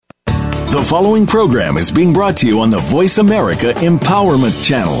The following program is being brought to you on the Voice America Empowerment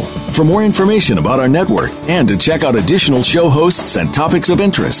Channel. For more information about our network and to check out additional show hosts and topics of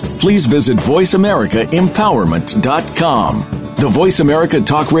interest, please visit voiceamericaempowerment.com. The Voice America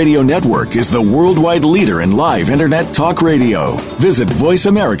Talk Radio Network is the worldwide leader in live Internet talk radio. Visit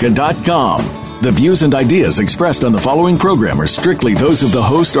voiceamerica.com. The views and ideas expressed on the following program are strictly those of the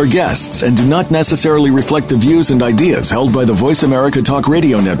host or guests and do not necessarily reflect the views and ideas held by the Voice America Talk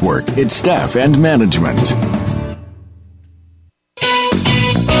Radio Network, its staff, and management.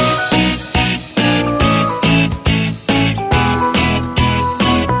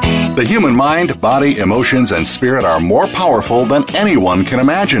 The human mind, body, emotions, and spirit are more powerful than anyone can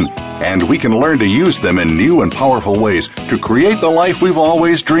imagine, and we can learn to use them in new and powerful ways to create the life we've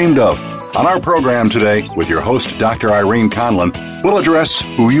always dreamed of. On our program today, with your host, Dr. Irene Conlon, we'll address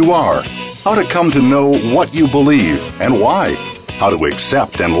who you are, how to come to know what you believe and why, how to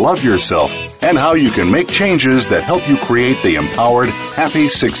accept and love yourself, and how you can make changes that help you create the empowered, happy,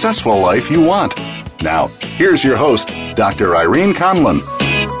 successful life you want. Now, here's your host, Dr. Irene Conlon.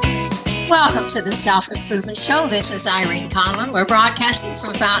 Welcome to the Self-Improvement Show. This is Irene Conlon. We're broadcasting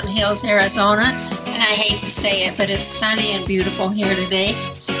from Fountain Hills, Arizona, and I hate to say it, but it's sunny and beautiful here today.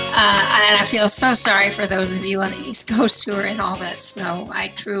 And I feel so sorry for those of you on the East Coast who are in all that snow. I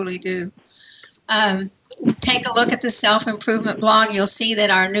truly do. Take a look at the Self-Improvement blog. You'll see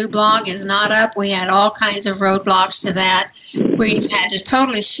that our new blog is not up. We had all kinds of roadblocks to that. We've had to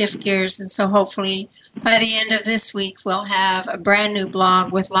totally shift gears, and so hopefully by the end of this week, we'll have a brand new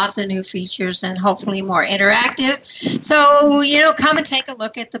blog with lots of new features and hopefully more interactive. So, come and take a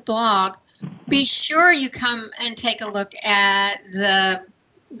look at the blog. Be sure you come and take a look at the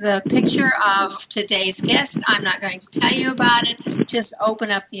picture of today's guest. I'm not going to tell you about it. Just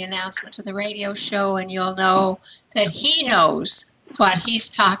open up the announcement to the radio show and you'll know that he knows what he's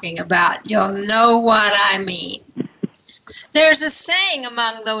talking about. You'll know what I mean. There's a saying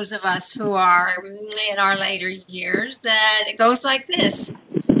among those of us who are in our later years that it goes like this: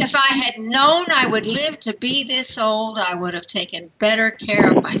 if I had known I would live to be this old, I would have taken better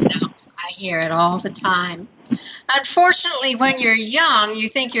care of myself. I hear it all the time. Unfortunately, when you're young, you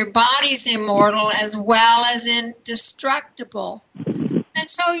think your body's immortal as well as indestructible. And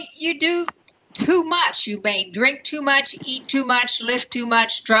so you do too much. You may drink too much, eat too much, lift too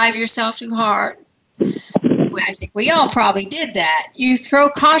much, drive yourself too hard. I think we all probably did that. You throw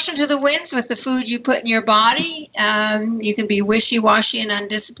caution to the winds with the food you put in your body. You can be wishy-washy and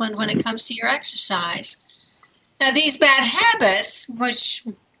undisciplined when it comes to your exercise. Now, these bad habits, which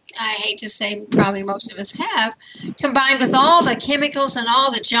I hate to say probably most of us have, combined with all the chemicals and all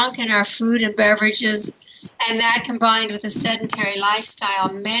the junk in our food and beverages, and that combined with a sedentary lifestyle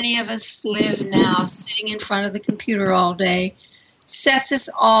many of us live now, sitting in front of the computer all day, sets us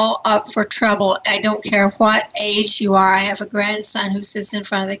all up for trouble. I don't care what age you are. I have a grandson who sits in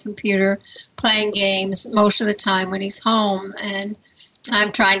front of the computer playing games most of the time when he's home, and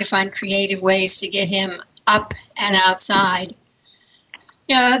I'm trying to find creative ways to get him up and outside.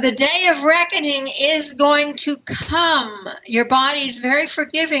 The day of reckoning is going to come. Your body is very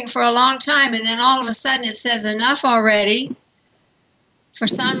forgiving for a long time, and then all of a sudden it says enough already. For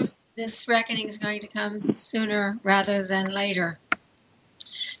some, this reckoning is going to come sooner rather than later.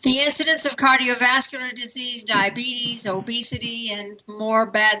 The incidence of cardiovascular disease, diabetes, obesity, and more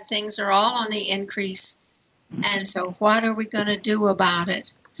bad things are all on the increase. And so what are we going to do about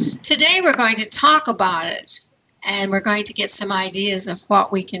it? Today we're going to talk about it, and we're going to get some ideas of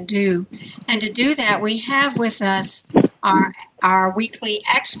what we can do. And to do that, we have with us our weekly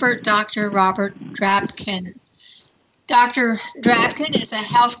expert, Dr. Robert Drapkin. Dr. Drapkin is a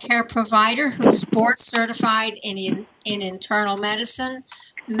healthcare provider who's board certified in internal medicine,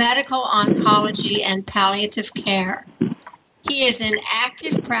 medical oncology, and palliative care. He is in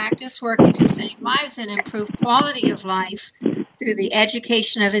active practice working to save lives and improve quality of life through the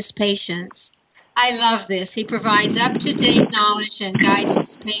education of his patients. I love this. He provides up-to-date knowledge and guides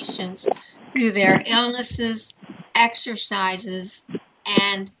his patients through their illnesses, exercises,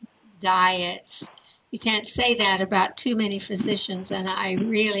 and diets. You can't say that about too many physicians, and I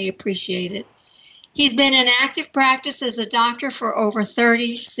really appreciate it. He's been in active practice as a doctor for over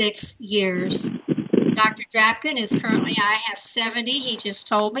 36 years. Dr. Drapkin is currently, I have 70. He just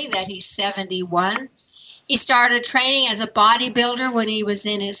told me that he's 71. He started training as a bodybuilder when he was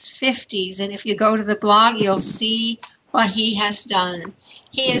in his 50s, and if you go to the blog, you'll see what he has done.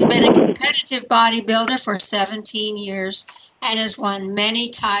 He has been a competitive bodybuilder for 17 years and has won many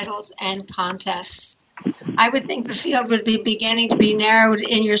titles and contests. I would think the field would be beginning to be narrowed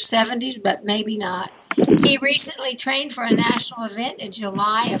in your 70s, but maybe not. He recently trained for a national event in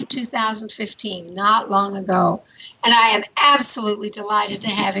July of 2015, not long ago. And I am absolutely delighted to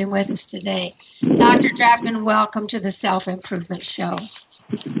have him with us today. Dr. Drapkin, welcome to the Self-Improvement Show.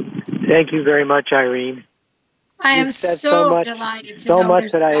 Thank you very much, Irene. I am so delighted to know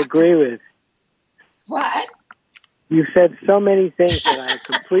there's that a I doctor agree with. What? You said so many things that I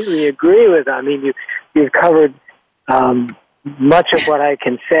completely agree with. I mean, you've covered much of what I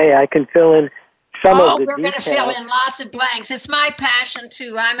can say. I can fill in some of the details. We're going to fill in lots of blanks. It's my passion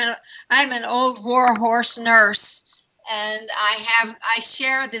too. I'm an old war horse nurse, and I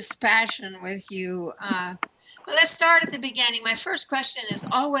share this passion with you. Well, let's start at the beginning. My first question is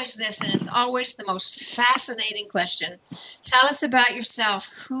always this, and it's always the most fascinating question. Tell us about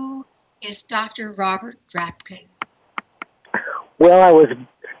yourself. Who is Dr. Robert Drapkin? Well, I was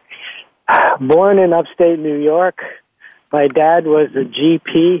born in upstate New York. My dad was a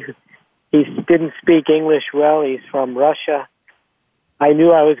GP. He didn't speak English well. He's from Russia. I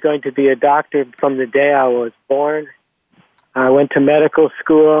knew I was going to be a doctor from the day I was born. I went to medical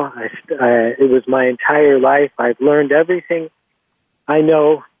school. It was my entire life. I've learned everything I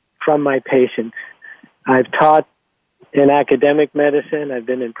know from my patients. I've taught in academic medicine. I've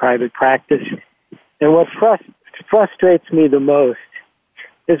been in private practice. And what frustrates me the most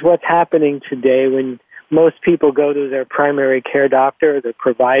is what's happening today when most people go to their primary care doctor, the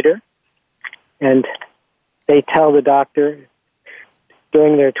provider, and they tell the doctor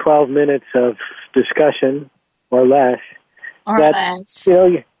during their 12 minutes of discussion or less, that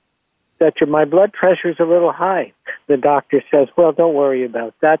my blood pressure is a little high. The doctor says, well, don't worry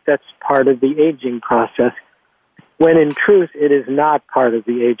about that. That's part of the aging process. When in truth, it is not part of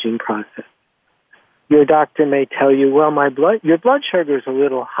the aging process. Your doctor may tell you, well, your blood sugar is a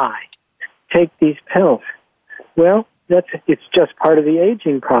little high. Take these pills. Well, it's just part of the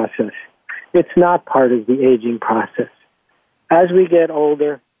aging process. It's not part of the aging process. As we get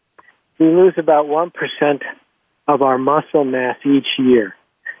older, we lose about 1% of our muscle mass each year,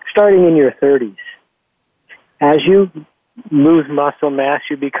 starting in your 30s. As you lose muscle mass,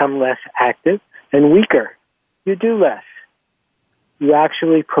 you become less active and weaker. You do less. You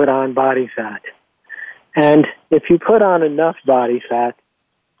actually put on body fat. And if you put on enough body fat,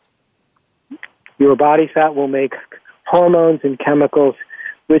 your body fat will make hormones and chemicals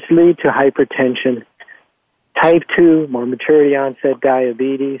which lead to hypertension, type 2, more maturity onset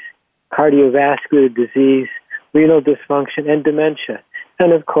diabetes, cardiovascular disease, renal dysfunction, and dementia,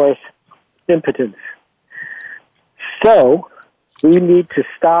 and of course, impotence. So, we need to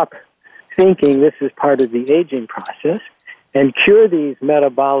stop thinking this is part of the aging process and cure these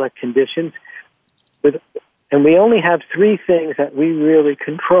metabolic conditions. And we only have 3 things that we really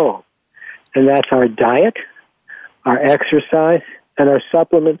control, and that's our diet, our exercise, and our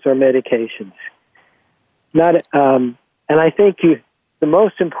supplements or medications. And I think the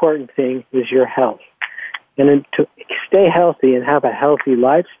most important thing is your health. And to stay healthy and have a healthy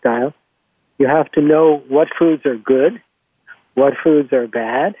lifestyle, you have to know what foods are good, what foods are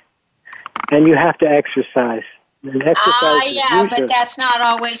bad, and you have to exercise. And exercise but that's not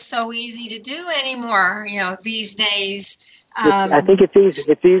always so easy to do anymore, these days. I think it's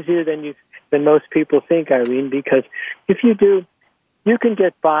easy. It's easier than most people think, Irene, because if you do, you can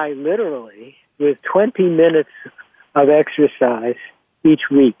get by literally with 20 minutes of exercise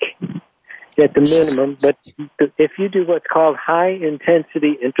each week at the minimum. But if you do what's called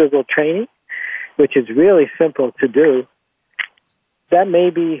high-intensity interval training, which is really simple to do, that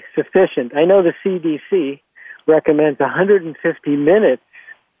may be sufficient. I know the CDC recommends 150 minutes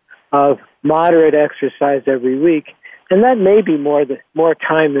of moderate exercise every week, and that may be more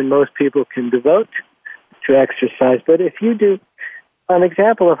time than most people can devote to exercise. But if you do, an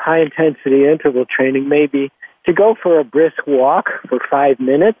example of high-intensity interval training may be to go for a brisk walk for 5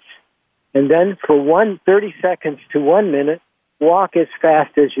 minutes, and then for 30 seconds to 1 minute, walk as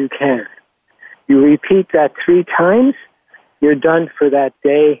fast as you can. You repeat that 3 times, you're done for that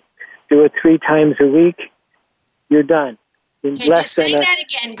day. Do it 3 times a week, you're done. Can you say that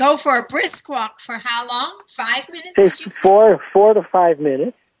again? Go for a brisk walk for how long? 5 minutes, did you say? 4 to 5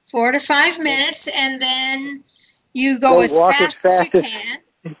 minutes. 4 to 5 minutes, and then you go as fast as you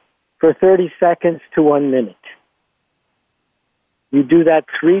can. For 30 seconds to 1 minute. You do that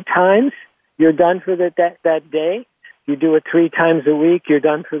 3 times, you're done for that day. You do it 3 times a week, you're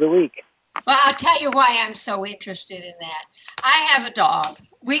done for the week. Well, I'll tell you why I'm so interested in that. I have a dog.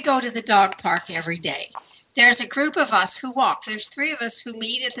 We go to the dog park every day. There's a group of us who walk. There's 3 of us who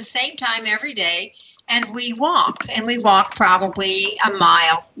meet at the same time every day, and we walk. And we walk probably a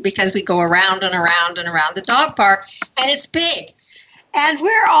mile because we go around and around and around the dog park, and it's big. And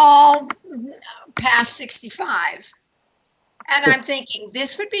we're all past 65. And I'm thinking,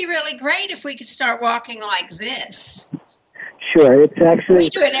 this would be really great if we could start walking like this. Sure, it's actually... We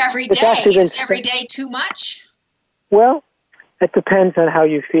do it every day. Is every day too much? Well, it depends on how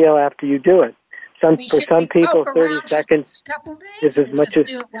you feel after you do it. For some people, 30 seconds is as much as...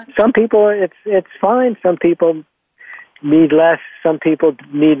 Some people, it's fine. Some people need less. Some people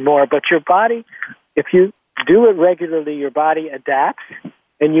need more. But your body, if you do it regularly, your body adapts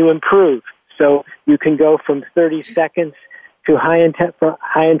and you improve. So you can go from 30 seconds to high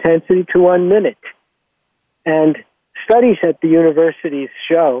intensity to 1 minute. And studies at the universities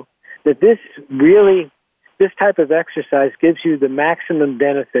show that this type of exercise gives you the maximum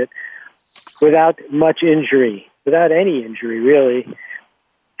benefit without much injury, without any injury, really.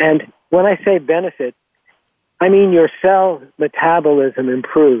 And when I say benefit, I mean your cell metabolism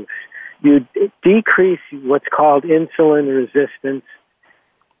improves. You decrease what's called insulin resistance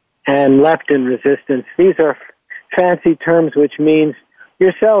and leptin resistance. These are fancy terms, which means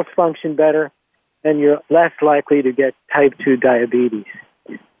your cells function better and you're less likely to get type 2 diabetes.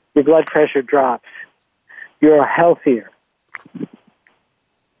 Your blood pressure drops. You're healthier.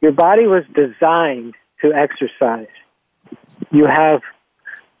 Your body was designed to exercise. We have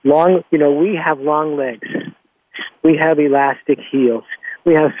long legs. We have elastic heels.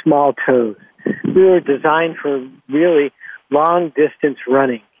 We have small toes. We were designed for really long distance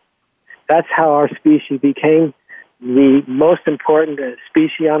running. That's how our species became the most important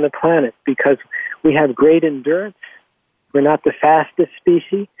species on the planet, because we have great endurance. We're not the fastest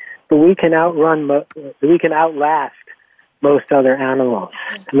species, but we can outlast most other animals.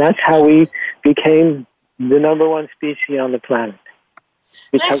 And that's how we became the number one species on the planet,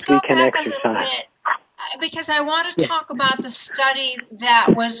 because we can exercise. Because I want to talk about the study that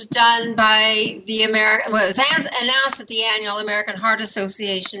was done by was announced at the annual American Heart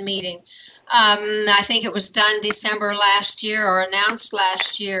Association meeting. I think it was done December last year or announced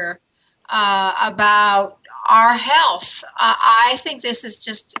last year about our health. I think this is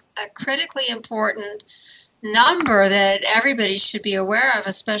just a critically important number that everybody should be aware of,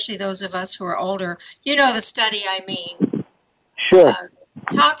 especially those of us who are older. You know the study I mean. Sure.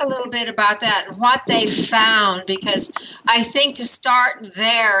 Talk a little bit about that and what they found, because I think to start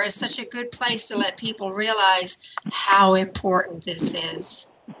there is such a good place to let people realize how important this is.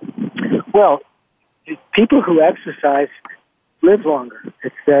 Well, people who exercise live longer.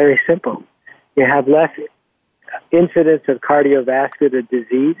 It's very simple. You have less incidence of cardiovascular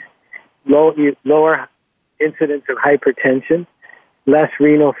disease, lower incidence of hypertension, less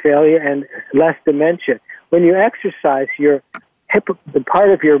renal failure, and less dementia. When you exercise, the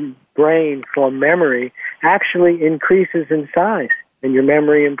part of your brain for memory actually increases in size, and your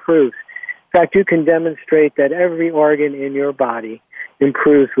memory improves. In fact, you can demonstrate that every organ in your body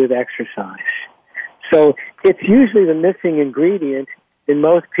improves with exercise. So it's usually the missing ingredient in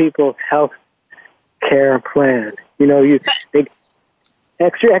most people's health care plan. You know,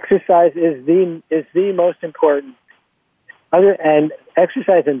 exercise is the most important. And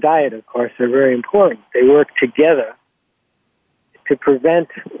exercise and diet, of course, are very important. They work together to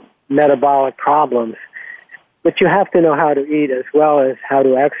prevent metabolic problems. But you have to know how to eat as well as how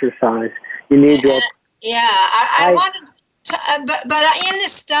to exercise. You need to... I wanted to, but in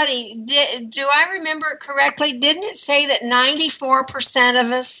this study, do I remember it correctly? Didn't it say that 94%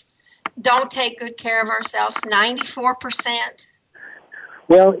 of us don't take good care of ourselves? 94%?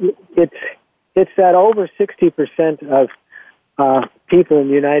 Well, it's that over 60% of people in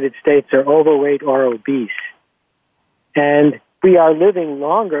the United States are overweight or obese. And we are living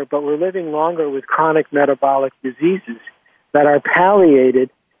longer, but we're living longer with chronic metabolic diseases that are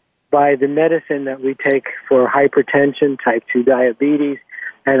palliated by the medicine that we take for hypertension, type 2 diabetes,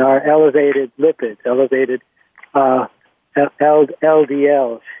 and our elevated lipids, elevated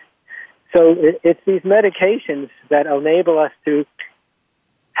LDLs. So it's these medications that enable us to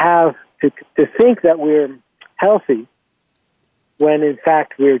think that we're healthy when in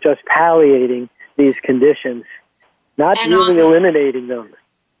fact we're just palliating these conditions, not really eliminating them.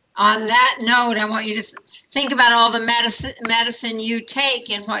 On that note, I want you to think about all the medicine you take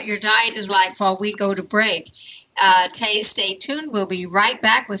and what your diet is like while we go to break. Stay tuned. We'll be right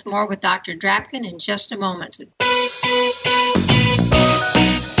back with more with Dr. Drapkin in just a moment.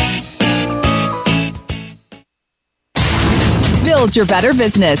 Build your better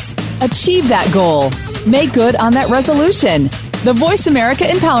business. Achieve that goal. Make good on that resolution. The Voice America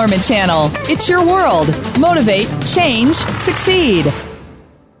Empowerment Channel. It's your world. Motivate, change, succeed.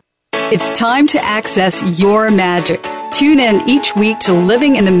 It's time to access your magic. Tune in each week to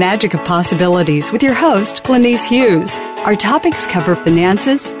Living in the Magic of Possibilities with your host, Glenice Hughes. Our topics cover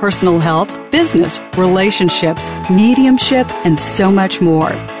finances, personal health, business, relationships, mediumship, and so much more.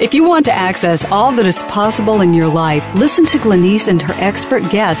 If you want to access all that is possible in your life, listen to Glenyce and her expert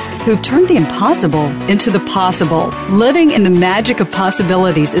guests who've turned the impossible into the possible. Living in the Magic of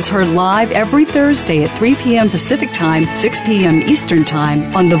Possibilities is heard live every Thursday at 3 p.m. Pacific Time, 6 p.m. Eastern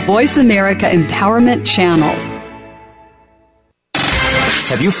Time on the Voice America Empowerment Channel.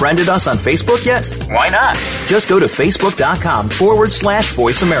 Have you friended us on Facebook yet? Why not? Just go to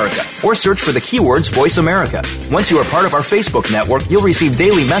facebook.com/Voice America or search for the keywords Voice America. Once you are part of our Facebook network, you'll receive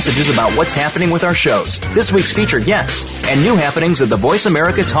daily messages about what's happening with our shows, this week's featured guests, and new happenings of the Voice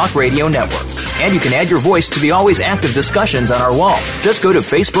America Talk Radio Network. And you can add your voice to the always active discussions on our wall. Just go to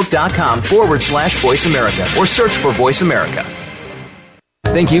facebook.com/Voice America or search for Voice America.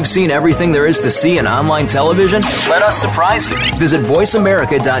 Think you've seen everything there is to see in online television? Let us surprise you. Visit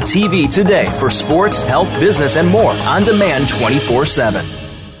voiceamerica.tv today for sports, health, business, and more on demand 24/7.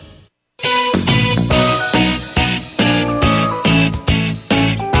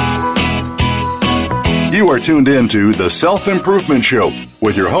 You are tuned in to The Self-Improvement Show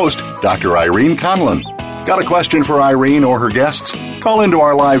with your host, Dr. Irene Conlon. Got a question for Irene or her guests? Call into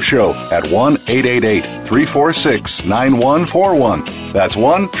our live show at 1-888-346-9141. That's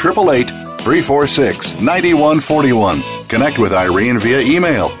 1-888-346-9141. Connect with Irene via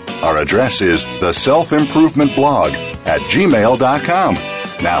email. Our address is theselfimprovementblog@gmail.com.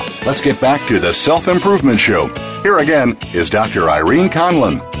 Now, let's get back to The Self-Improvement Show. Here again is Dr. Irene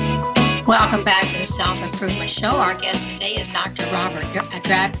Conlon. Welcome back to the Self-Improvement Show. Our guest today is Dr. Robert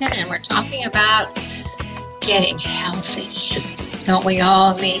Drabkin, and we're talking about getting healthy. Don't we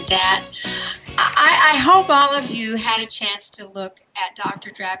all need that? I hope all of you had a chance to look at Dr.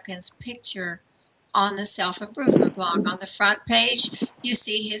 Drabkin's picture on the Self-Improvement blog. On the front page, you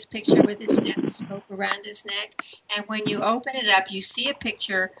see his picture with his stethoscope around his neck. And when you open it up, you see a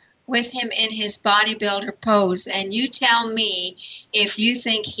picture with him in his bodybuilder pose. And you tell me if you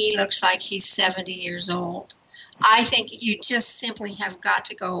think he looks like he's 70 years old. I think you just simply have got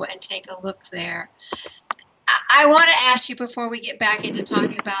to go and take a look there. I want to ask you before we get back into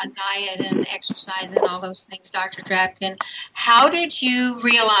talking about diet and exercise and all those things, Dr. Drabkin, how did you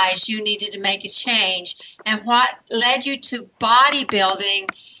realize you needed to make a change, and what led you to bodybuilding,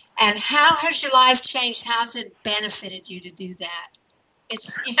 and how has your life changed? How's it benefited you to do that?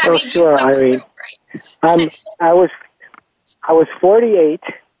 Sure, Irene. So great. I was 48.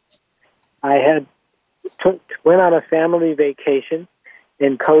 I had went on a family vacation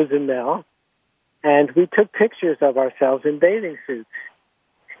in Cozumel, and we took pictures of ourselves in bathing suits.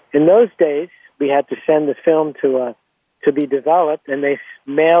 In those days, we had to send the film to be developed, and they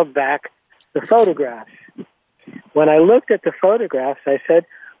mailed back the photographs. When I looked at the photographs, I said,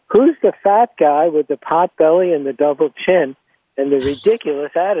 "Who's the fat guy with the pot belly and the double chin and the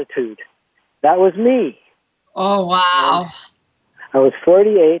ridiculous attitude?" That was me. Oh, wow. I was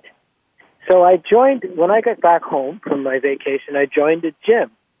 48. So I joined, when I got back home from my vacation, I joined a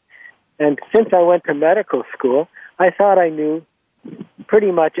gym. And since I went to medical school, I thought I knew pretty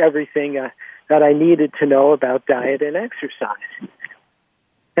much everything that I needed to know about diet and exercise.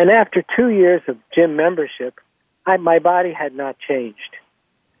 And after 2 years of gym membership, my body had not changed.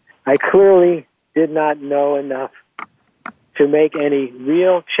 I clearly did not know enough to make any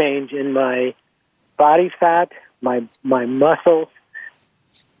real change in my body fat, my muscles.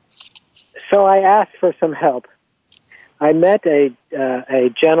 So I asked for some help. I met a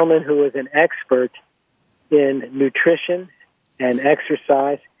gentleman who was an expert in nutrition and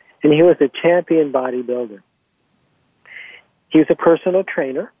exercise, and he was a champion bodybuilder. He was a personal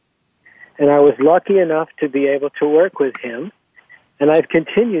trainer, and I was lucky enough to be able to work with him, and I've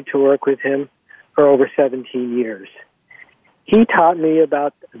continued to work with him for over 17 years. He taught me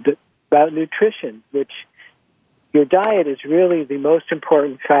about nutrition, which your diet is really the most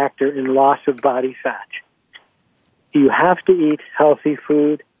important factor in loss of body fat. You have to eat healthy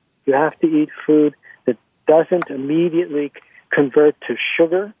food. You have to eat food that doesn't immediately convert to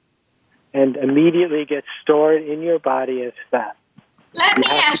sugar and immediately get stored in your body as fat. Let me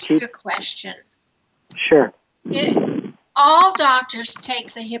ask you a question. Sure. All doctors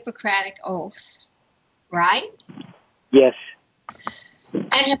take the Hippocratic Oath, right? Yes.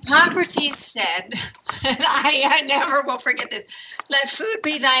 And Hippocrates said, and I never will forget this, "Let food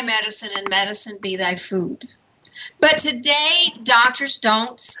be thy medicine and medicine be thy food." But today, doctors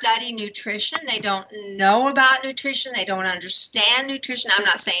don't study nutrition. They don't know about nutrition. They don't understand nutrition. I'm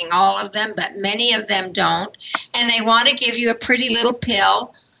not saying all of them, but many of them don't. And they want to give you a pretty little pill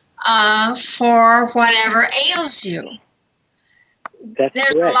for whatever ails you. That's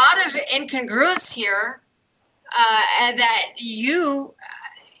There's correct. a lot of incongruence here. that you,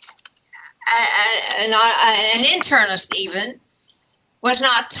 an internist even, was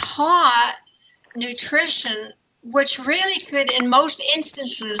not taught nutrition, which really could, in most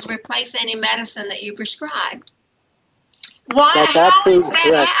instances, replace any medicine that you prescribed. Why? How is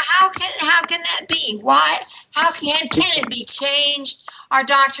that? How can that be? Why? How can it be changed? Are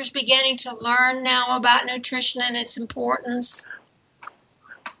doctors beginning to learn now about nutrition and its importance?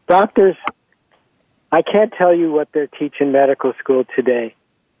 Doctors, I can't tell you what they're teaching in medical school today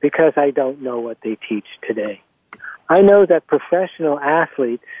because I don't know what they teach today. I know that professional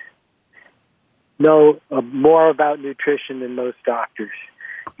athletes know more about nutrition than most doctors.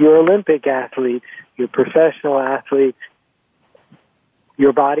 Your Olympic athletes, your professional athletes,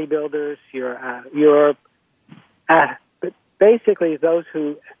 your bodybuilders, basically those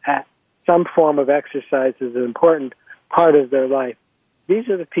who some form of exercise is an important part of their life. These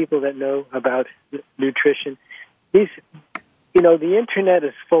are the people that know about nutrition. The internet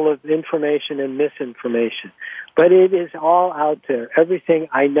is full of information and misinformation, but it is all out there. Everything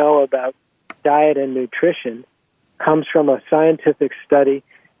I know about diet and nutrition comes from a scientific study,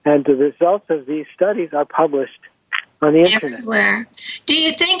 and the results of these studies are published on the internet. Everywhere. Do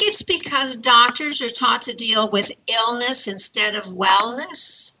you think it's because doctors are taught to deal with illness instead of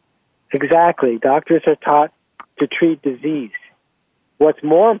wellness? Exactly. Doctors are taught to treat disease. What's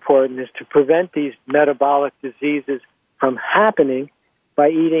more important is to prevent these metabolic diseases from happening by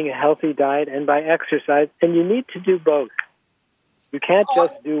eating a healthy diet and by exercise, and you need to do both. You can't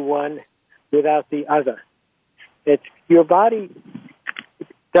just do one without the other. Your body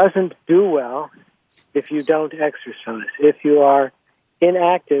doesn't do well if you don't exercise. If you are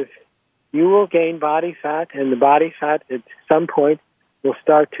inactive, you will gain body fat, and the body fat at some point will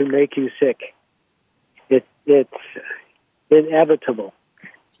start to make you sick. It's inevitable.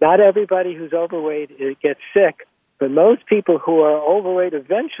 Not everybody who's overweight gets sick, but most people who are overweight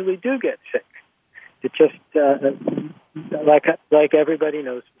eventually do get sick. It just, like everybody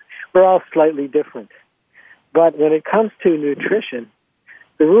knows, we're all slightly different. But when it comes to nutrition,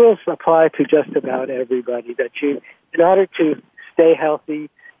 the rules apply to just about everybody. That in order to stay healthy,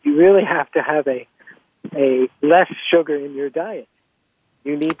 you really have to have a less sugar in your diet.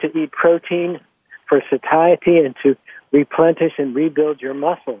 You need to eat protein for satiety and to replenish and rebuild your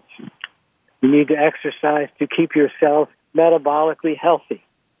muscles. You need to exercise to keep yourself metabolically healthy.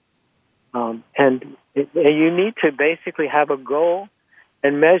 And you need to basically have a goal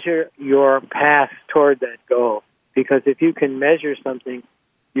and measure your path toward that goal. Because if you can measure something,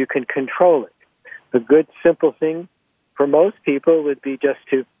 you can control it. A good, simple thing for most people would be just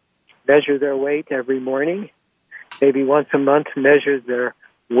to measure their weight every morning, maybe once a month measure their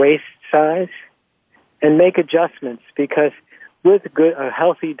waist size, and make adjustments, because with a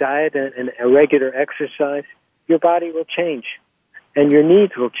healthy diet and a regular exercise, your body will change and your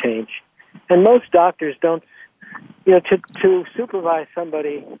needs will change. And most doctors don't, to supervise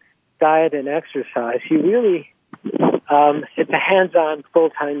somebody's diet and exercise, you really, it's a hands-on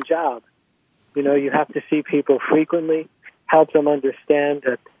full-time job. You have to see people frequently, help them understand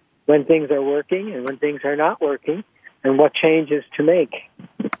that when things are working and when things are not working, and what changes to make.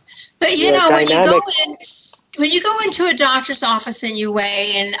 But when you go into a doctor's office and you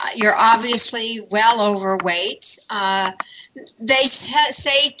weigh, and you're obviously well overweight, they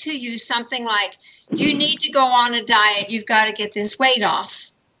say to you something like, "You need to go on a diet. You've got to get this weight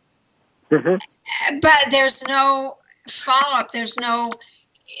off." Mm-hmm. But there's no follow-up. There's no.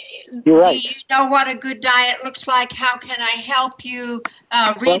 You're right. Do you know what a good diet looks like? How can I help you?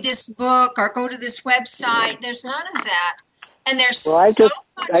 Read this book or go to this website. There's none of that. And there's I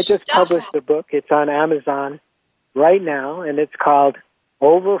just published a book. It's on Amazon right now, and it's called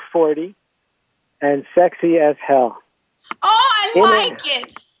Over 40 and Sexy as Hell. Oh, I like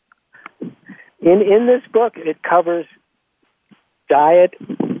it. In this book, it covers diet,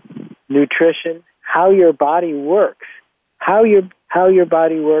 nutrition, how your body works, how your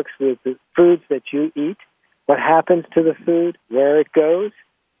body works with the foods that you eat, what happens to the food, where it goes,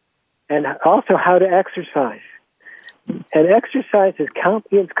 and also how to exercise. And exercise is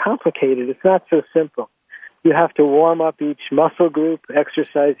complicated. It's not so simple. You have to warm up each muscle group,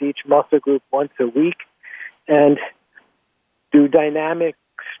 exercise each muscle group once a week, and do dynamic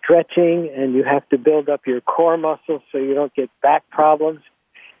stretching, and you have to build up your core muscles so you don't get back problems.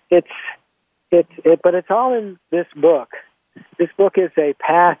 But it's all in this book. This book is a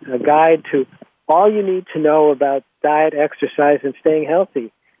guide to all you need to know about diet, exercise, and staying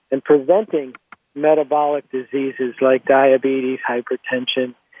healthy, and preventing metabolic diseases like diabetes,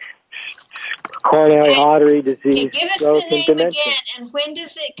 hypertension, coronary artery disease, give us growth, the name and dementia. again, and when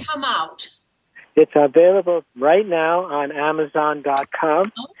does it come out? It's available right now on Amazon.com.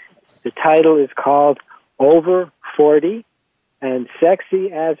 The title is called Over 40 and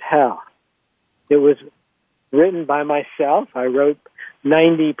Sexy as Hell. It was written by myself. I wrote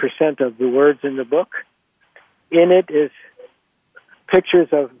 90% of the words in the book. In it is pictures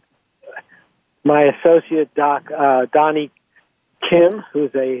of my associate, Donnie Kim,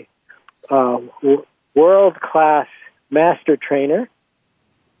 who's a world-class master trainer,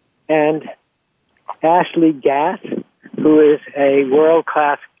 and Ashley Gass, who is a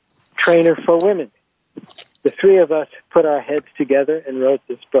world-class trainer for women. The three of us put our heads together and wrote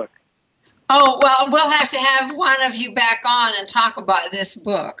this book. Oh, well, we'll have to have one of you back on and talk about this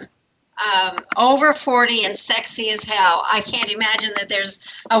book. Over 40 and Sexy as Hell. I can't imagine that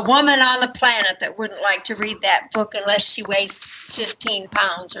there's a woman on the planet that wouldn't like to read that book unless she weighs 15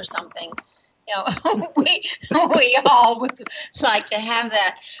 pounds or something. You know, we all would like to have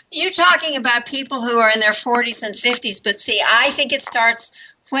that. You're talking about people who are in their 40s and 50s, but see, I think it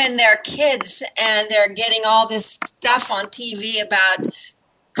starts when they're kids and they're getting all this stuff on TV about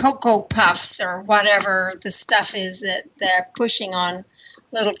Cocoa Puffs or whatever the stuff is that they're pushing on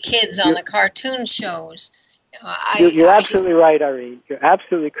little kids on the cartoon shows. You're absolutely right, Irene. You're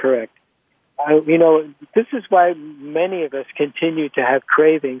absolutely correct. This is why many of us continue to have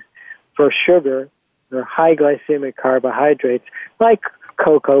cravings for sugar or high glycemic carbohydrates like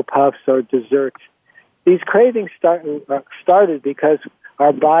Cocoa Puffs or desserts. These cravings started because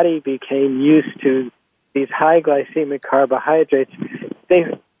our body became used to these high glycemic carbohydrates.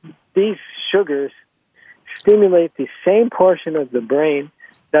 These sugars stimulate the same portion of the brain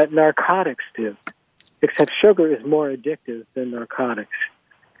that narcotics do, except sugar is more addictive than narcotics.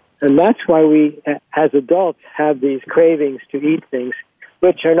 And that's why we, as adults, have these cravings to eat things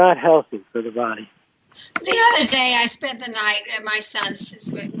which are not healthy for the body. The other day, I spent the night at my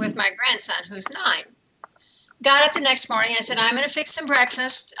son's with my grandson, who's 9. Got up the next morning. I said, I'm going to fix some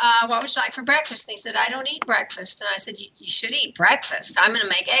breakfast. What would you like for breakfast? And he said, I don't eat breakfast. And I said, you should eat breakfast. I'm going to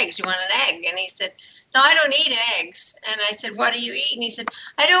make eggs. You want an egg? And he said, no, I don't eat eggs. And I said, what do you eat? And he said,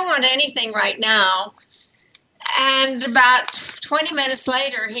 I don't want anything right now. And about 20 minutes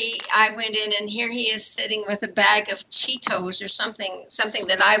later, I went in, and here he is sitting with a bag of Cheetos or something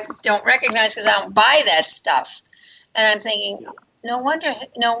that I don't recognize because I don't buy that stuff. And I'm thinking, no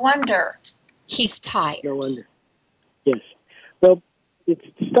wonder he's tired. No wonder. Yes. Well,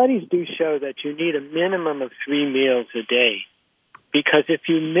 studies do show that you need a minimum of 3 meals a day, because if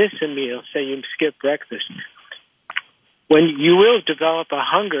you miss a meal, say you skip breakfast, when you will develop a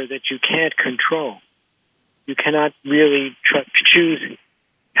hunger that you can't control. You cannot really choose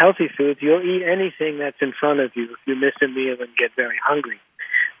healthy foods. You'll eat anything that's in front of you if you miss a meal and get very hungry.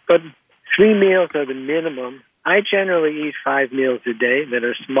 But 3 meals are the minimum. I generally eat 5 meals a day that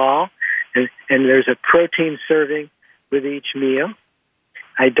are small, and there's a protein serving with each meal.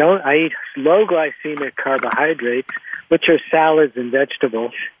 I eat low glycemic carbohydrates, which are salads and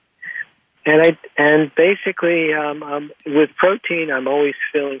vegetables. And basically, with protein, I'm always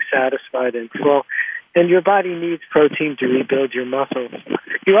feeling satisfied and full. And your body needs protein to rebuild your muscles.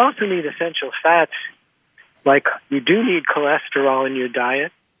 You also need essential fats, like you do need cholesterol in your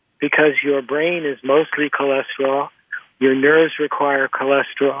diet because your brain is mostly cholesterol. Your nerves require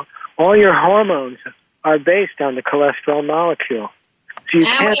cholesterol. All your hormones are based on the cholesterol molecule. So you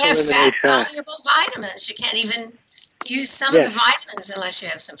can't eliminate fat. Fat-soluble vitamins. You can't even use some of the vitamins unless you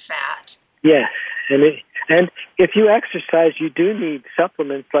have some fat. Yes. And if you exercise, you do need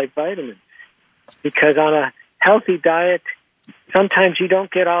supplements like vitamins. Because on a healthy diet, sometimes you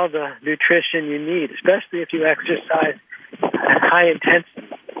don't get all the nutrition you need, especially if you exercise at high intensity.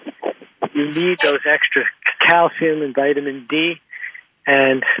 You need those extra calcium and vitamin D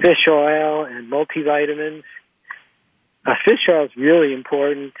and fish oil and multivitamins. Fish oil is really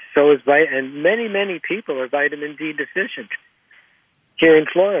important. So is and many people are vitamin D deficient here in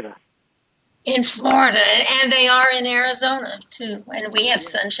Florida. In Florida, and they are in Arizona too, and we have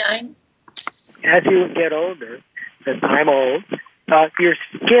sunshine. As you get older, and I'm old, your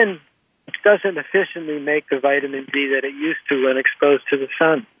skin doesn't efficiently make the vitamin D that it used to when exposed to the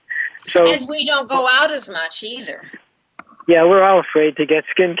sun. So, and we don't go out as much either. Yeah, we're all afraid to get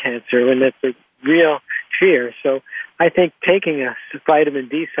skin cancer, and it's a real fear. So I think taking a vitamin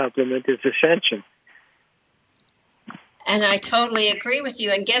D supplement is essential. And I totally agree with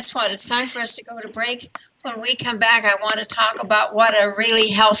you. And guess what? It's time for us to go to break. When we come back, I want to talk about what a really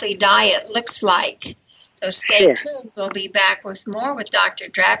healthy diet looks like. So stay tuned. We'll be back with more with Dr.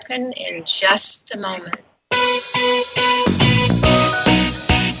 Drapkin in just a moment.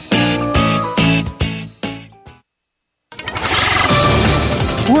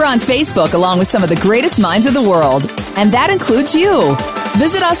 We're on Facebook along with some of the greatest minds of the world, and that includes you.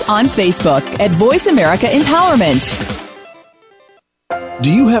 Visit us on Facebook at Voice America Empowerment.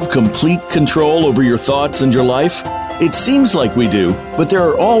 Do you have complete control over your thoughts and your life? It seems like we do, but there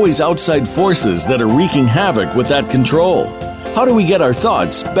are always outside forces that are wreaking havoc with that control. How do we get our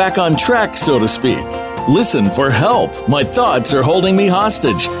thoughts back on track, so to speak? Listen for Help, My Thoughts Are Holding Me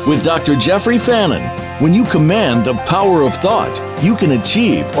Hostage with Dr. Jeffrey Fannin. When you command the power of thought, you can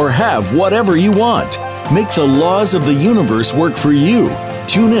achieve or have whatever you want. Make the laws of the universe work for you.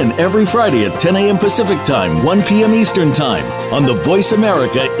 Tune in every Friday at 10 a.m. Pacific Time, 1 p.m. Eastern Time on the Voice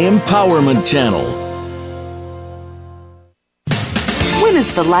America Empowerment Channel. When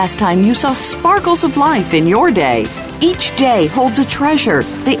is the last time you saw sparkles of life in your day? Each day holds a treasure,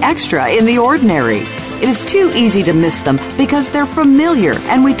 the extra in the ordinary. It is too easy to miss them because they're familiar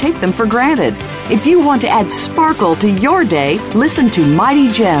and we take them for granted. If you want to add sparkle to your day, listen to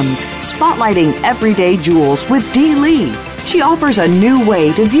Mighty Gems, spotlighting everyday jewels with Dee Lee. She offers a new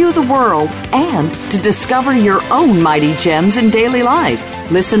way to view the world and to discover your own mighty gems in daily life.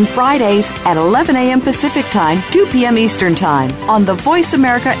 Listen Fridays at 11 a.m. Pacific Time, 2 p.m. Eastern Time on the Voice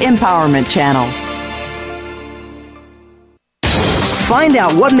America Empowerment Channel. Find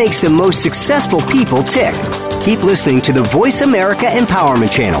out what makes the most successful people tick. Keep listening to the Voice America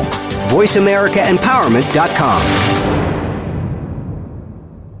Empowerment Channel. VoiceAmericaEmpowerment.com.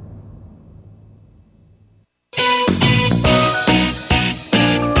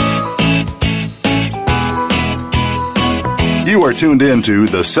 You are tuned in to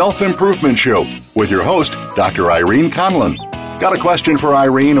The Self-Improvement Show with your host, Dr. Irene Conlon. Got a question for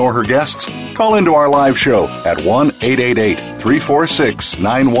Irene or her guests? Call into our live show at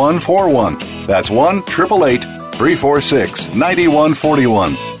 1-888-346-9141. That's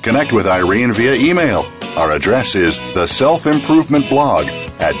 1-888-346-9141. Connect with Irene via email. Our address is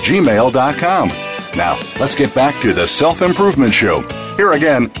theselfimprovement@gmail.com. Now, let's get back to The Self-Improvement Show. Here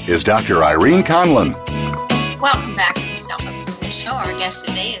again is Dr. Irene Conlon. Welcome back to the Self-Improvement Show. Our guest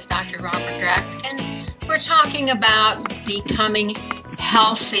today is Dr. Robert Drapkin. We're talking about becoming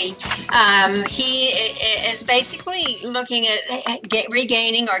healthy. He is basically looking at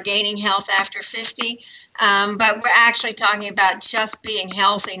regaining or gaining health after 50, but we're actually talking about just being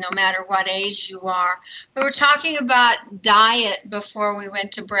healthy no matter what age you are. We were talking about diet before we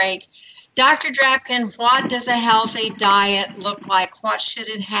went to break. Dr. Drapkin, what does a healthy diet look like? What should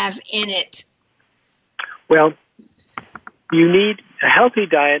it have in it? Well, you need a healthy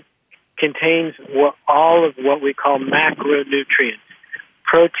diet contains all of what we call macronutrients: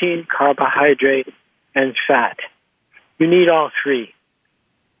 protein, carbohydrate, and fat. You need all three.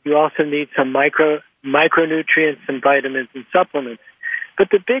 You also need some micronutrients and vitamins and supplements. But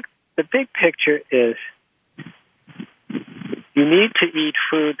the big picture is you need to eat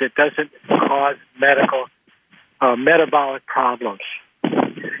food that doesn't cause metabolic problems.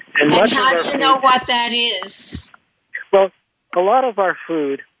 And how do you know what that is? Well, a lot of our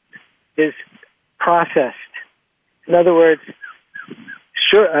food is processed. In other words,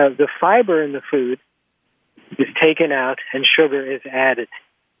 the fiber in the food is taken out and sugar is added.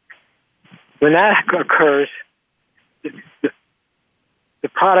 When that occurs, the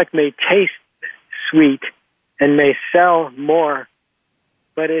product may taste sweet and may sell more,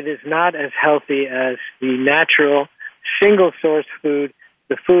 but it is not as healthy as the natural single-source food,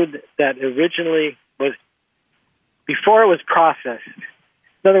 the food that originally was before it was processed.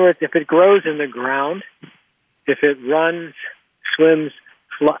 In other words, if it grows in the ground, if it runs, swims,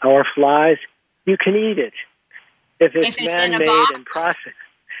 or flies, you can eat it. If it's man-made and processed,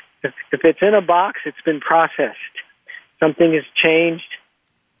 if it's in a box, it's been processed. Something has changed.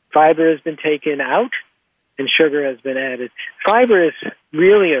 Fiber has been taken out, and sugar has been added. Fiber is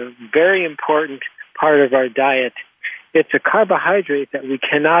really a very important part of our diet. It's a carbohydrate that we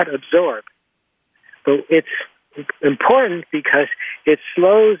cannot absorb. But it's important because it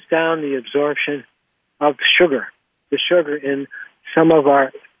slows down the absorption of sugar, the sugar in some of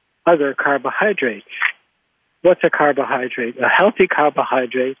our other carbohydrates. What's a carbohydrate? A healthy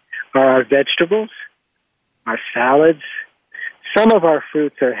carbohydrate are our vegetables, our salads. Some of our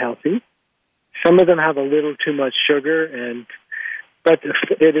fruits are healthy. Some of them have a little too much sugar, but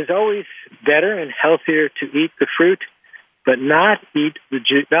it is always better and healthier to eat the fruit, but not drink the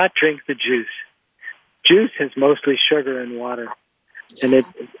juice. Juice has mostly sugar and water, and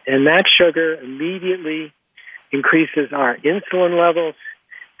that sugar immediately increases our insulin levels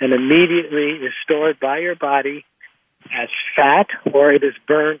and immediately is stored by your body as fat, or it is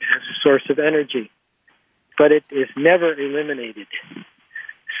burned as a source of energy. But it is never eliminated.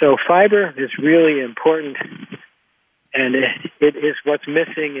 So fiber is really important. And it is what's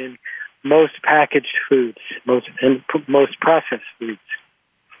missing in most packaged foods, most processed foods.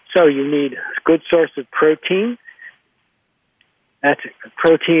 So you need a good source of protein.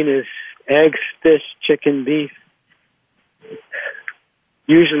 Protein is eggs, fish, chicken, beef,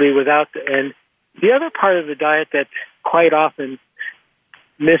 usually without and the other part of the diet that's quite often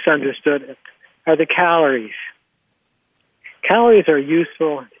misunderstood are the calories. Calories are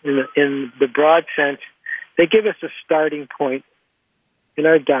useful in the broad sense. They give us a starting point in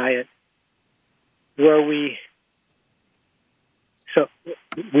our diet where we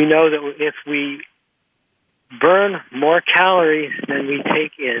know that if we burn more calories than we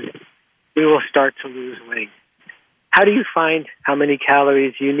take in, we will start to lose weight. How do you find how many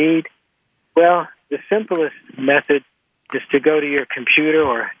calories you need? Well, the simplest method is to go to your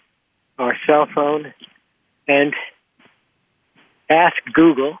computer or cell phone and ask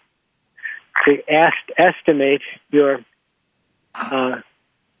Google to estimate the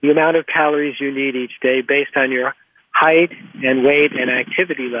amount of calories you need each day based on your height and weight and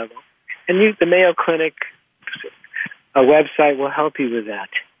activity level. And the Mayo Clinic website will help you with that.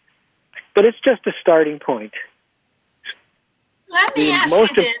 But it's just a starting point. Let me ask you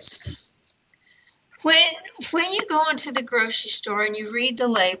this. When you go into the grocery store and you read the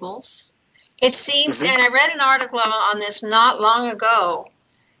labels, it seems, and I read an article on this not long ago,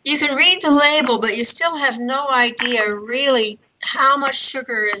 you can read the label, but you still have no idea really how much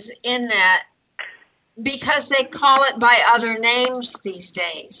sugar is in that because they call it by other names these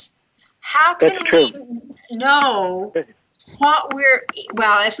days. How can we know what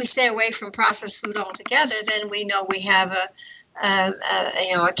if we stay away from processed food altogether, then we know we have a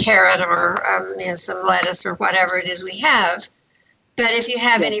carrot or some lettuce or whatever it is we have. But if you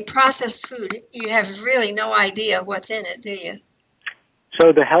have any processed food, you have really no idea what's in it, do you?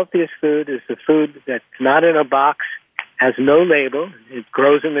 So the healthiest food is the food that's not in a box, has no label, it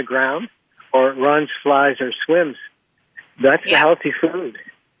grows in the ground, or it runs, flies, or swims. That's the healthy food.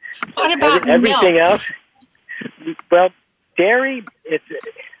 What about everything milk? else? Well, dairy, it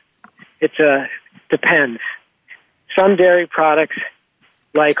depends. Some dairy products,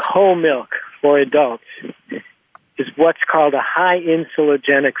 like whole milk for adults, is what's called a high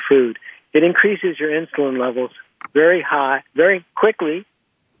insulinogenic food. It increases your insulin levels very high, very quickly,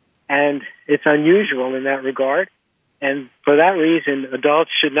 and it's unusual in that regard. And for that reason,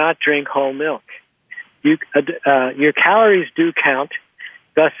 adults should not drink whole milk. Your calories do count.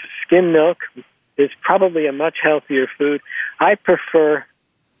 Thus, skim milk is probably a much healthier food. I prefer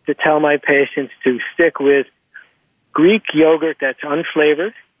to tell my patients to stick with Greek yogurt that's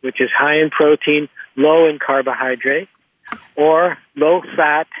unflavored, which is high in protein, low in carbohydrate, or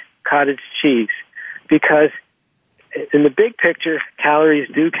low-fat cottage cheese. Because in the big picture, calories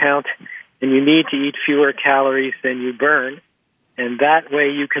do count, and you need to eat fewer calories than you burn, and that way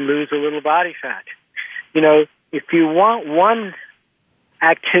you can lose a little body fat. If you want one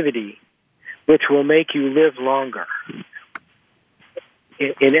activity which will make you live longer,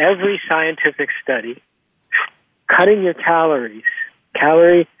 in every scientific study, cutting your calorie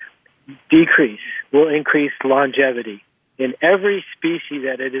decrease will increase longevity. In every species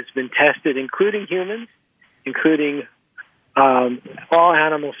that it has been tested, including humans, including all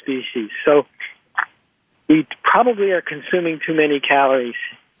animal species. So we probably are consuming too many calories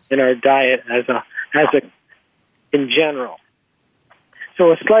in our diet in general.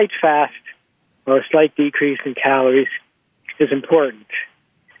 So a slight fast or a slight decrease in calories is important.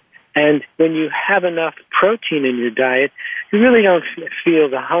 And when you have enough protein in your diet, you really don't feel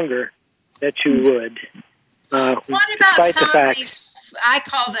the hunger that you would. What about some of these, I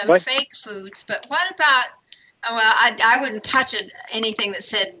call them fake foods, but what about, I wouldn't touch anything that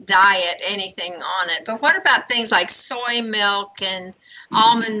said diet, anything on it, but what about things like soy milk and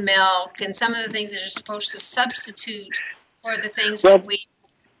almond milk and some of the things that are supposed to substitute for the things that we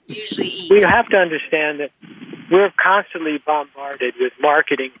usually eat? We have to understand that we're constantly bombarded with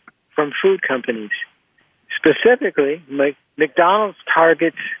marketing from food companies. Specifically, McDonald's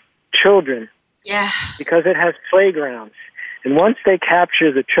targets children because it has playgrounds. And once they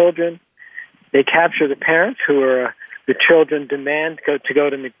capture the children, they capture the parents the children demand to go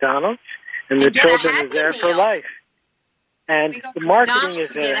to McDonald's, and the children is there for life. And the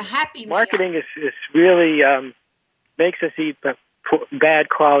marketing is really makes us eat bad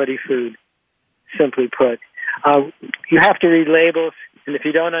quality food, simply put. You have to read labels, and if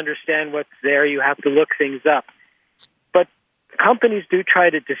you don't understand what's there, you have to look things up. But companies do try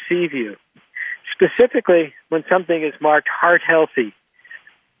to deceive you, specifically when something is marked heart healthy.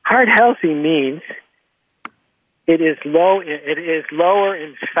 Heart healthy means it is lower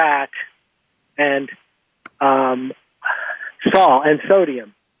in fat and salt and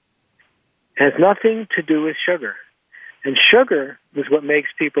sodium. It has nothing to do with sugar. And sugar is what makes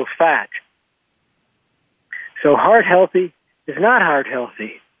people fat. So heart healthy is not heart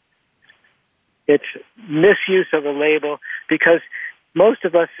healthy. It's misuse of a label because most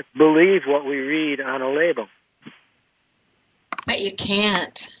of us believe what we read on a label. But you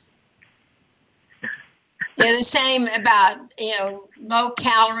can't. The same about, low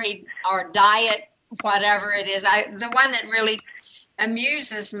calorie or diet, whatever it is. The one that really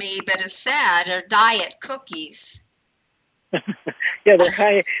amuses me, but is sad, are diet cookies. Yeah, they're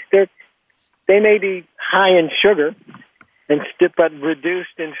high. They may be high in sugar, but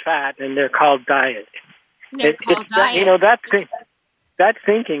reduced in fat, and they're called diet. They're called diet. That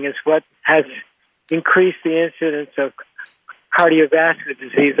thinking is what has increased the incidence of cardiovascular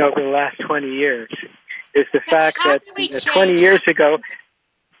disease over the last 20 years. Is the fact that 20 years ago,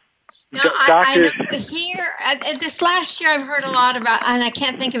 doctors... This last year I've heard a lot about, and I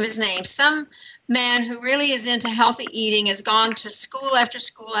can't think of his name, some man who really is into healthy eating has gone to school after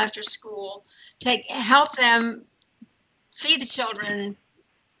school after school to help them feed the children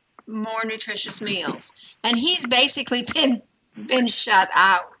more nutritious meals. And he's basically been shut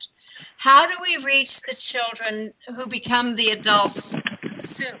out. How do we reach the children who become the adults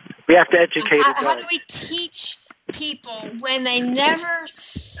soon? We have to educate adults. How do we teach people when they never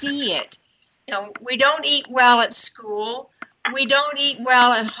see it? We don't eat well at school. We don't eat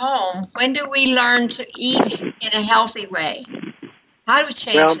well at home. When do we learn to eat in a healthy way? How do we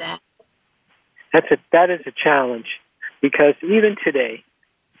change that? That is a challenge, because even today,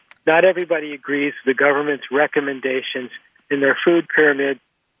 not everybody agrees with the government's recommendations in their food pyramid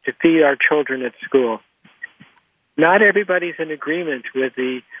to feed our children at school. Not everybody's in agreement with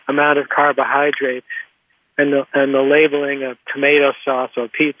the amount of carbohydrates and the labeling of tomato sauce or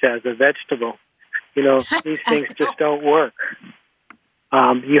pizza as a vegetable. These things just don't work.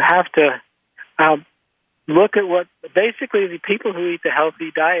 You have to look at what basically the people who eat the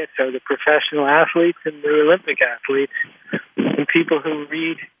healthy diets are the professional athletes and the Olympic athletes, and people who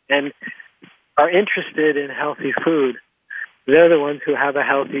read and are interested in healthy food. They're the ones who have a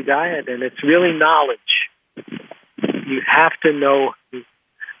healthy diet, and it's really knowledge. You have to know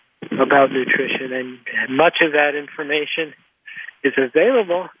about nutrition, and much of that information is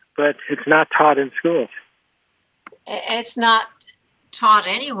available, but it's not taught in schools. It's not taught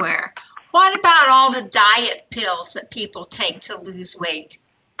anywhere. What about all the diet pills that people take to lose weight?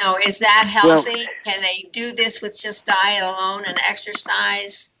 Now, is that healthy? Can they do this with just diet alone and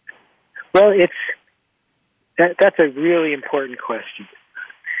exercise? Well, that's a really important question.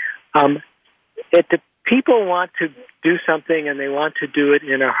 People want to do something, and they want to do it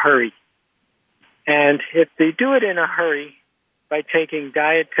in a hurry. And if they do it in a hurry by taking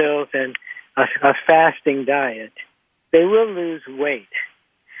diet pills and a fasting diet, they will lose weight.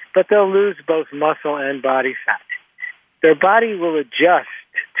 But they'll lose both muscle and body fat. Their body will adjust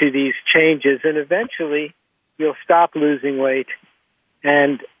to these changes, and eventually you'll stop losing weight,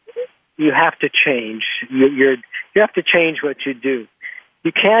 and you have to change. You have to change what you do.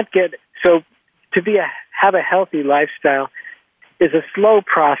 You can't get... So to have a healthy lifestyle is a slow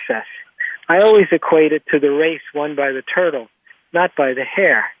process. I always equate it to the race won by the turtle, not by the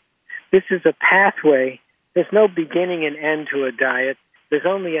hare. This is a pathway. There's no beginning and end to a diet. There's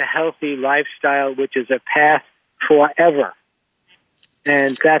only a healthy lifestyle, which is a path forever.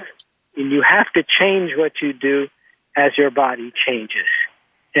 And you have to change what you do as your body changes.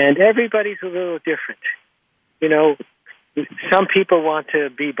 And everybody's a little different. Some people want to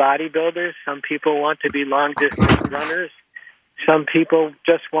be bodybuilders. Some people want to be long-distance runners. Some people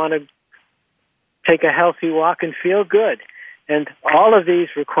just want to take a healthy walk and feel good. And all of these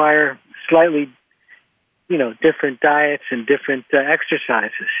require slightly, different diets and different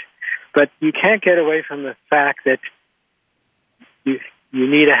exercises. But you can't get away from the fact that you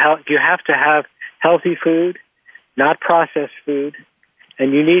have to have healthy food, not processed food,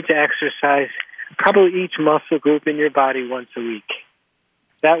 and you need to exercise probably each muscle group in your body once a week.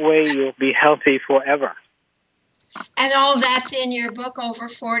 That way you'll be healthy forever. And all that's in your book, Over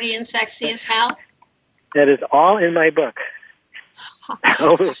 40 and Sexy as Hell? That is all in my book,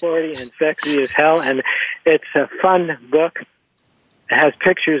 Over 40 and Sexy as Hell. And it's a fun book. It has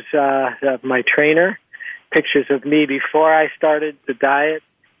pictures of my trainer, pictures of me before I started the diet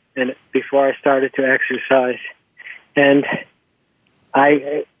and before I started to exercise. And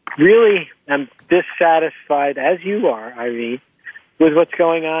I really am dissatisfied, as you are, Irene, with what's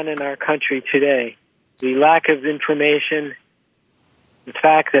going on in our country today. The lack of information, the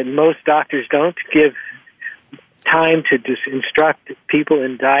fact that most doctors don't give time to instruct people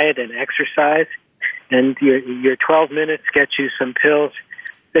in diet and exercise, And your 12 minutes gets you some pills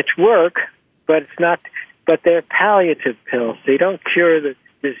that work, but they're palliative pills. They don't cure the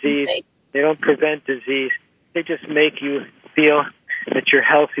disease. They don't prevent disease. They just make you feel that you're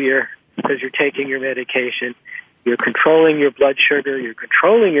healthier because you're taking your medication. You're controlling your blood sugar. You're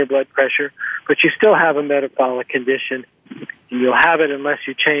controlling your blood pressure, but you still have a metabolic condition, and you'll have it unless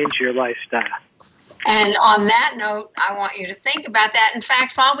you change your lifestyle. And on that note, I want you to think about that. In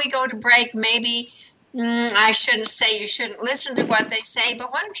fact, while we go to break, maybe I shouldn't say you shouldn't listen to what they say, but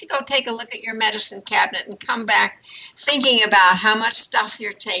why don't you go take a look at your medicine cabinet and come back thinking about how much stuff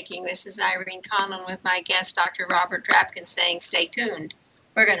you're taking. This is Irene Conlon with my guest, Dr. Robert Drapkin, saying stay tuned.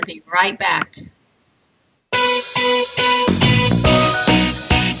 We're going to be right back.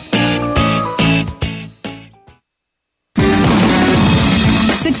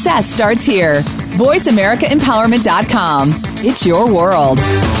 Success starts here. VoiceAmericaEmpowerment.com. It's your world.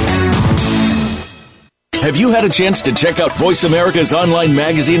 Have you had a chance to check out Voice America's online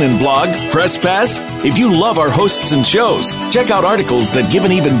magazine and blog, Press Pass? If you love our hosts and shows, check out articles that give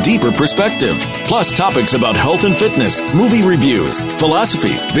an even deeper perspective. Plus topics about health and fitness, movie reviews,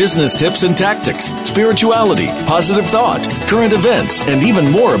 philosophy, business tips and tactics, spirituality, positive thought, current events, and even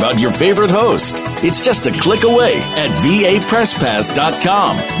more about your favorite host. It's just a click away at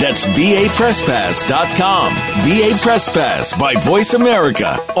vapresspass.com. That's vapresspass.com. VA Press Pass by Voice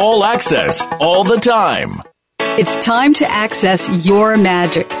America. All access, all the time. It's time to access your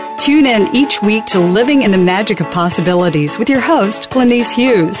magic. Tune in each week to Living in the Magic of Possibilities with your host, Glenise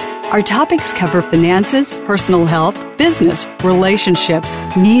Hughes. Our topics cover finances, personal health, business, relationships,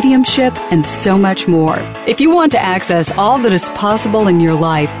 mediumship, and so much more. If you want to access all that is possible in your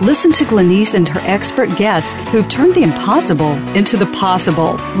life, listen to Glenise and her expert guests who've turned the impossible into the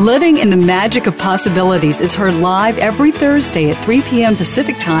possible. Living in the Magic of Possibilities is heard live every Thursday at 3 p.m.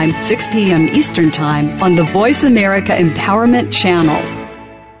 Pacific Time, 6 p.m. Eastern Time on the Voice America Empowerment Channel.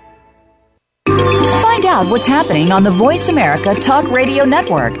 Find out what's happening on the Voice America Talk Radio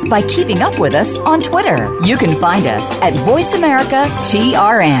Network by keeping up with us on Twitter. You can find us at Voice America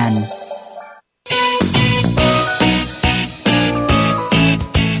TRN.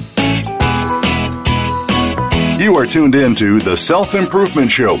 You are tuned in to The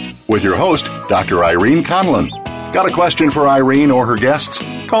Self-Improvement Show with your host, Dr. Irene Conlon. Got a question for Irene or her guests?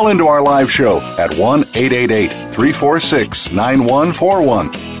 Call into our live show at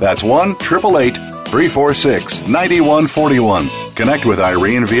 1-888-346-9141. That's 1-888-346-9141. Connect with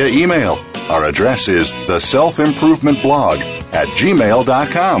Irene via email. Our address is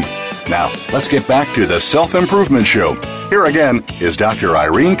theselfimprovementblog@gmail.com. Now, let's get back to The Self-Improvement Show. Here again is Dr.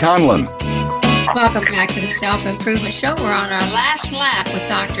 Irene Conlon. Welcome back to the Self-Improvement Show. We're on our last lap with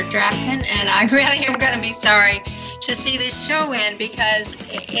Dr. Drapkin, and I really am going to be sorry to see this show end because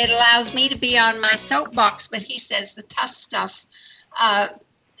it allows me to be on my soapbox, but he says the tough stuff.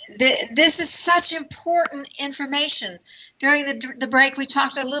 This is such important information. During the break, we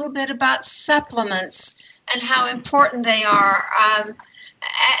talked a little bit about supplements and how important they are.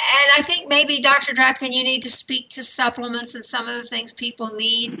 And I think maybe, Dr. Drapkin, you need to speak to supplements and some of the things people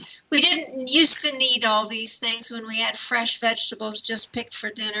need. We didn't used to need all these things when we had fresh vegetables just picked for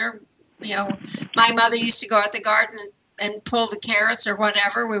dinner. You know, my mother used to go out the garden and pull the carrots or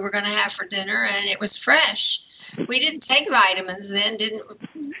whatever we were going to have for dinner, and it was fresh. We didn't take vitamins then, didn't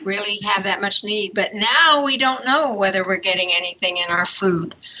really have that much need. But now we don't know whether we're getting anything in our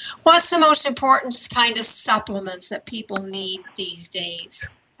food. What's the most important kind of supplements that people need these days?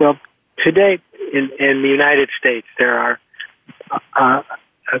 Well, today in the United States, there are a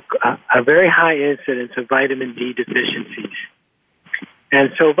very high incidence of vitamin D deficiencies.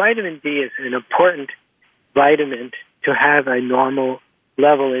 And so vitamin D is an important vitamin to have a normal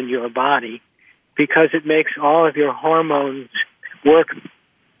level in your body because it makes all of your hormones work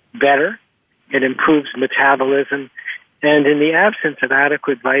better. It improves metabolism. And in the absence of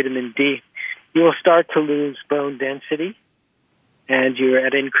adequate vitamin D, you will start to lose bone density, and you're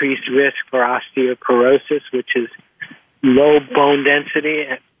at increased risk for osteoporosis, which is low bone density,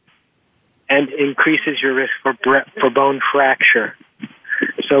 and increases your risk for bone fracture.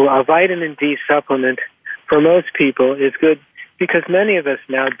 So a vitamin D supplement for most people is good because many of us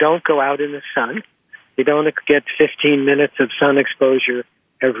now don't go out in the sun. We don't get 15 minutes of sun exposure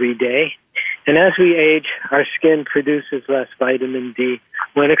every day. And as we age, our skin produces less vitamin D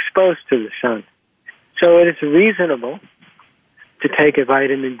when exposed to the sun. So it is reasonable to take a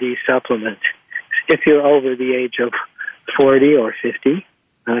vitamin D supplement if you're over the age of 40 or 50.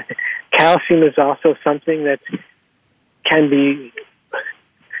 Calcium is also something that can be,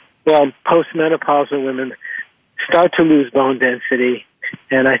 postmenopausal women start to lose bone density,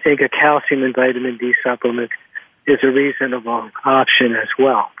 And I think a calcium and vitamin D supplement is a reasonable option as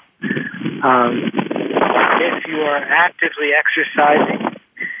well. If you are actively exercising,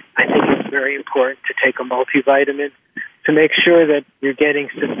 I think it's very important to take a multivitamin to make sure that you're getting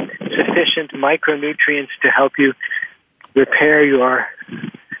sufficient micronutrients to help you repair your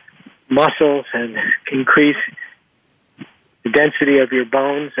muscles and increase the density of your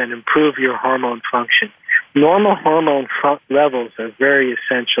bones and improve your hormone function. Normal hormone levels are very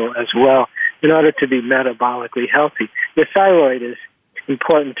essential as well in order to be metabolically healthy. The thyroid is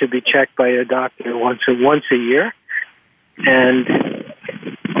important to be checked by a doctor once a year. And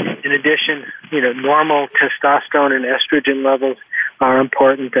in addition, normal testosterone and estrogen levels are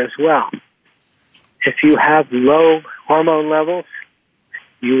important as well. If you have low hormone levels,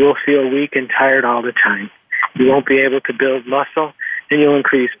 you will feel weak and tired all the time. You won't be able to build muscle, and you'll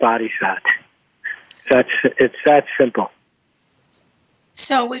increase body fat. It's that simple.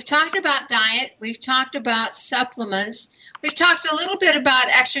 So we've talked about diet. We've talked about supplements. We've talked a little bit about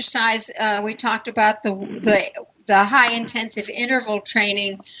exercise. We talked about the high-intensive interval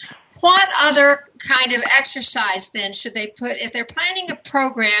training. What other kind of exercise, then, should they put? If they're planning a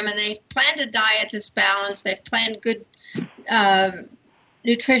program and they've planned a diet that's balanced, they've planned good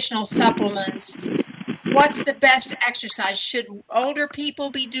nutritional supplements, what's the best exercise? Should older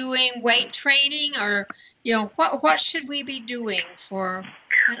people be doing weight training, or what should we be doing for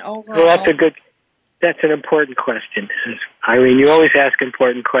an overall? Well, that's an important question, Irene. You always ask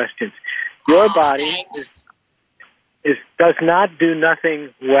important questions. Your body does not do nothing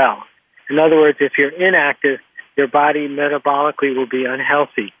well. In other words, if you're inactive, your body metabolically will be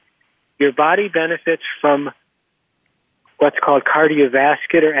unhealthy. Your body benefits from what's called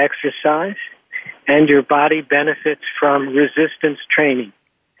cardiovascular exercise, and your body benefits from resistance training.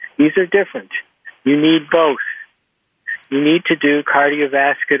 These are different. You need both. You need to do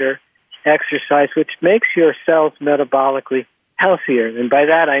cardiovascular exercise, which makes your cells metabolically healthier. And by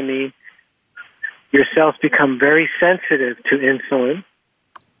that I mean your cells become very sensitive to insulin.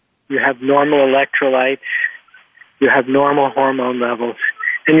 You have normal electrolytes. You have normal hormone levels.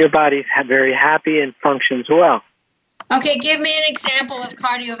 And your body's very happy and functions well. Okay, give me an example of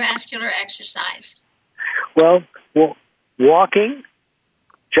cardiovascular exercise. Well, walking,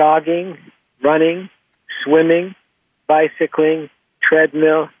 jogging, running, swimming, bicycling,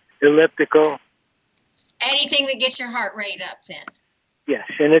 treadmill, elliptical. Anything that gets your heart rate up, then. Yes,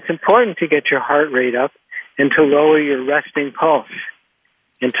 and it's important to get your heart rate up and to lower your resting pulse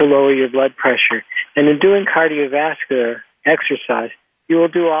and to lower your blood pressure. And in doing cardiovascular exercise, you will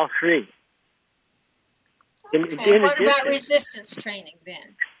do all three. Okay, what about resistance training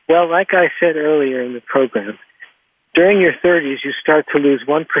then? Well, like I said earlier in the program, during your 30s, you start to lose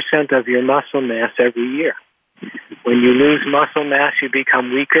 1% of your muscle mass every year. When you lose muscle mass, you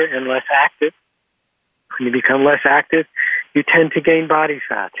become weaker and less active. When you become less active, you tend to gain body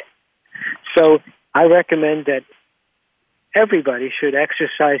fat. So I recommend that everybody should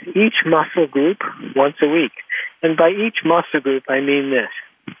exercise each muscle group once a week. And by each muscle group, I mean this.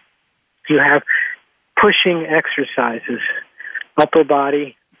 You have pushing exercises, upper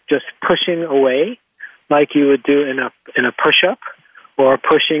body, just pushing away, like you would do in a push-up, or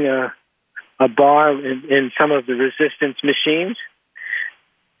pushing a bar in some of the resistance machines.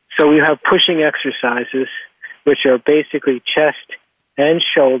 So we have pushing exercises, which are basically chest and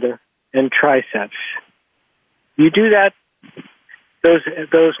shoulder and triceps. You do that,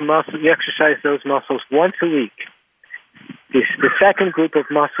 those muscles. You exercise those muscles once a week. The second group of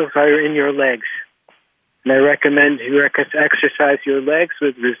muscles are in your legs. And I recommend you exercise your legs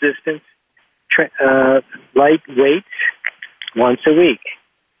with resistance, light weights once a week.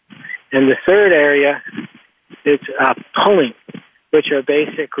 And the third area is pulling, which are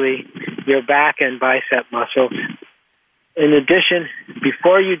basically your back and bicep muscles. In addition,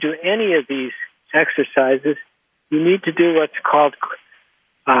 before you do any of these exercises, you need to do what's called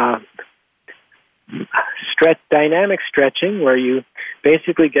dynamic stretching, where you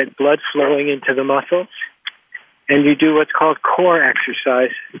basically get blood flowing into the muscles, and you do what's called core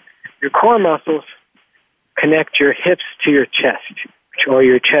exercise. Your core muscles connect your hips to your chest, or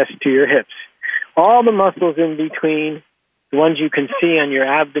your chest to your hips. All the muscles in between, the ones you can see on your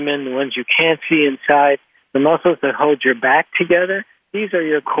abdomen, the ones you can't see inside, the muscles that hold your back together, these are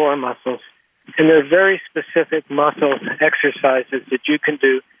your core muscles. And they're very specific muscle exercises that you can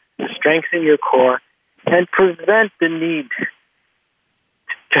do to strengthen your core and prevent the need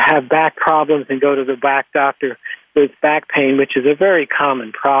to have back problems and go to the back doctor with back pain, which is a very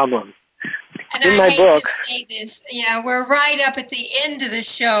common problem. And I hate to say this, we're right up at the end of the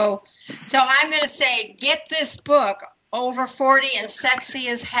show. So I'm going to say, get this book, over 40 and sexy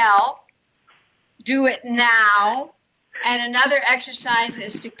as hell. Do it now. And another exercise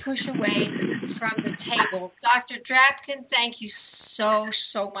is to push away from the table. Dr. Drapkin, thank you so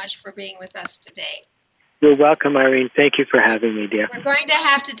much for being with us today. You're welcome, Irene. Thank you for having me, dear. We're going to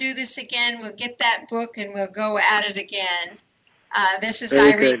have to do this again. We'll get that book and we'll go at it again. This is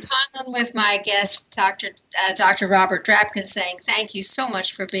Very Irene good. Conlon with my guest, Dr. Robert Drapkin, saying thank you so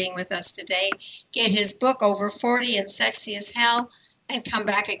much for being with us today. Get his book, Over 40 and Sexy as Hell, and come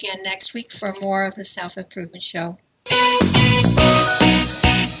back again next week for more of the Self-Improvement Show.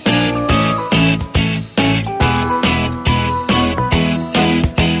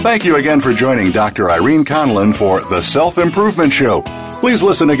 Thank you again for joining Dr. Irene Conlon for The Self-Improvement Show. Please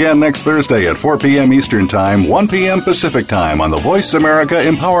listen again next Thursday at 4 p.m. Eastern Time, 1 p.m. Pacific Time on the Voice America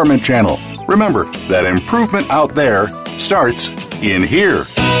Empowerment Channel. Remember that improvement out there starts in here.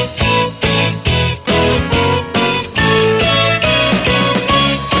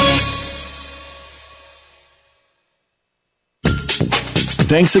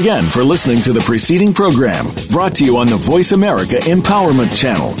 Thanks again for listening to the preceding program, brought to you on the Voice America Empowerment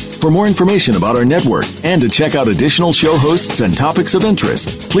Channel. For more information about our network and to check out additional show hosts and topics of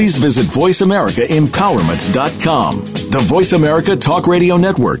interest, please visit voiceamericaempowerment.com. The Voice America Talk Radio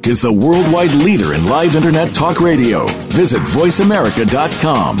Network is the worldwide leader in live Internet talk radio. Visit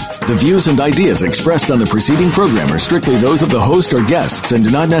voiceamerica.com. The views and ideas expressed on the preceding program are strictly those of the host or guests and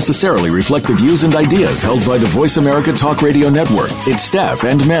do not necessarily reflect the views and ideas held by the Voice America Talk Radio Network, its staff,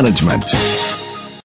 and management.